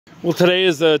Well, today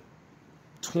is the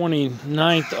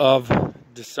 29th of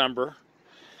December,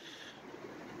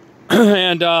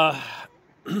 and I'll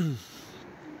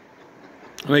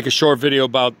make a short video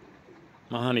about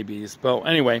my honeybees. But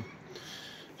anyway,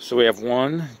 so we have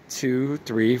 1, 2,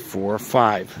 3, 4,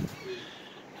 5.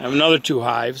 I have another 2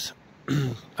 hives.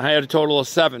 I had a total of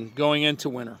 7 going into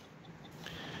winter.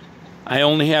 I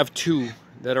only have 2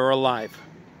 that are alive,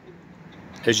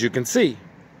 as you can see.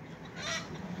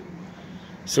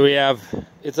 So we have,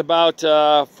 it's about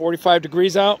 45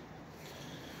 degrees out.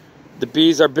 The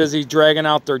bees are busy dragging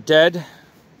out their dead.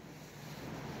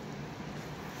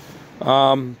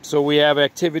 So we have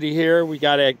activity here. We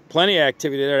got plenty of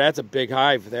activity there. That's a big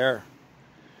hive there.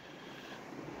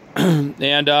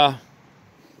 And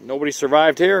nobody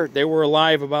survived here. They were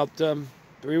alive about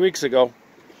 3 weeks ago.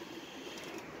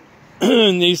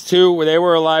 And these 2, they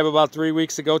were alive about 3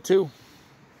 weeks ago too.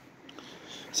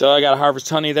 So I got harvest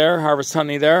honey there, harvest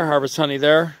honey there, harvest honey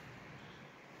there.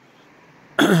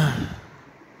 And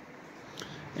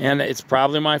it's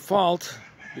probably my fault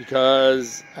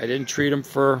because I didn't treat them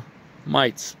for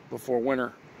mites before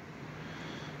winter.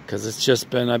 Because it's just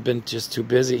been, I've been just too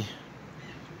busy.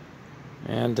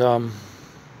 And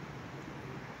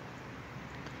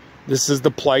this is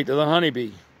the plight of the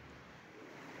honeybee.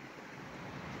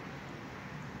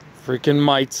 Freaking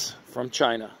mites from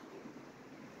China.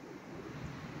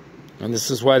 And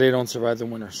this is why they don't survive the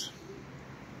winters.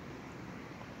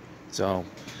 So,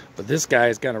 but this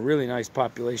guy's got a really nice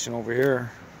population over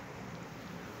here.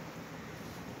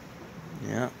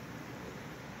 Yeah.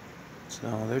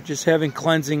 So they're just having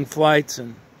cleansing flights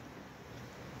and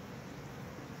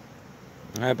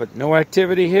but no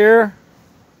activity here.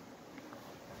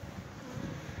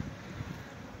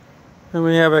 And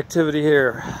we have activity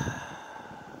here.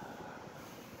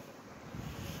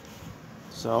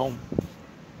 So,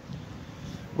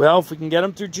 well, if we can get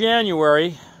them through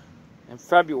January and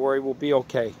February, we'll be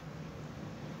okay.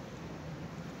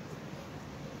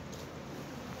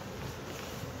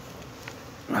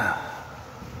 I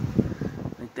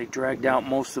think they dragged out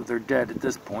most of their dead at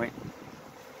this point.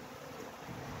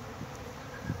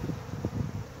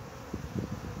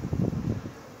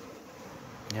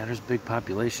 Yeah, there's a big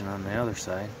population on the other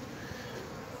side.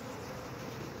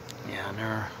 Yeah,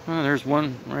 and there's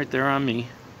one right there on me,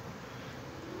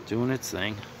 doing its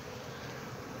thing.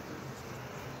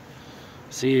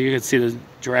 See, you can see the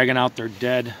dragging out their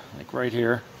dead, like right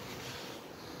here.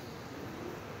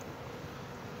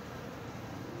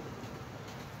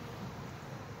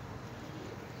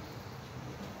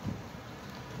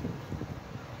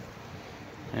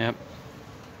 Yep.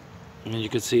 And you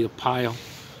can see a pile,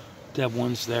 dead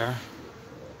ones there.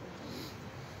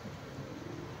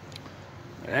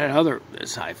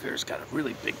 This hive here's got a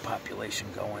really big population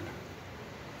going.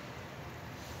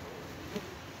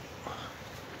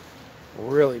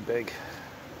 Really big.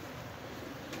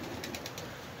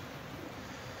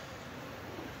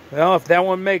 Well, if that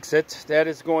one makes it, that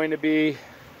is going to be,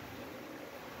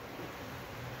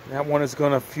 that one is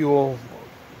going to fuel.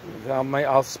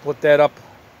 I'll split that up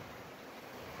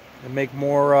and make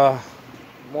more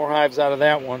hives out of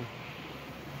that one.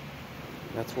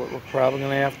 That's what we're probably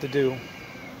going to have to do.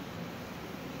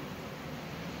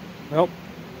 Nope.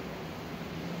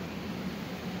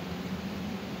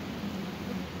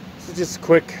 This is just a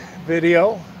quick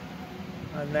video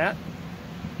on that.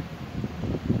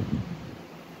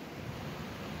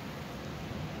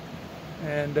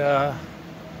 And oh,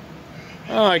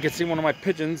 I can see one of my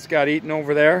pigeons got eaten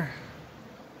over there.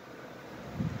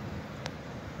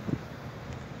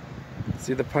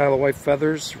 See the pile of white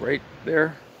feathers right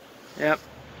there? Yep.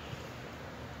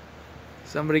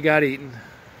 Somebody got eaten.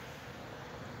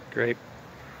 Great.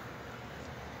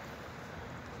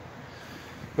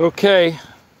 Okay.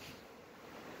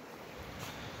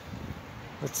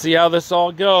 Let's see how this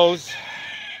all goes.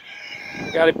 I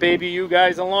gotta baby you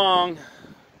guys along.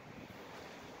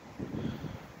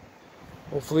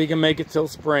 Hopefully you can make it till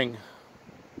spring.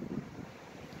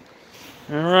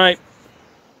 Alright.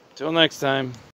 Till next time.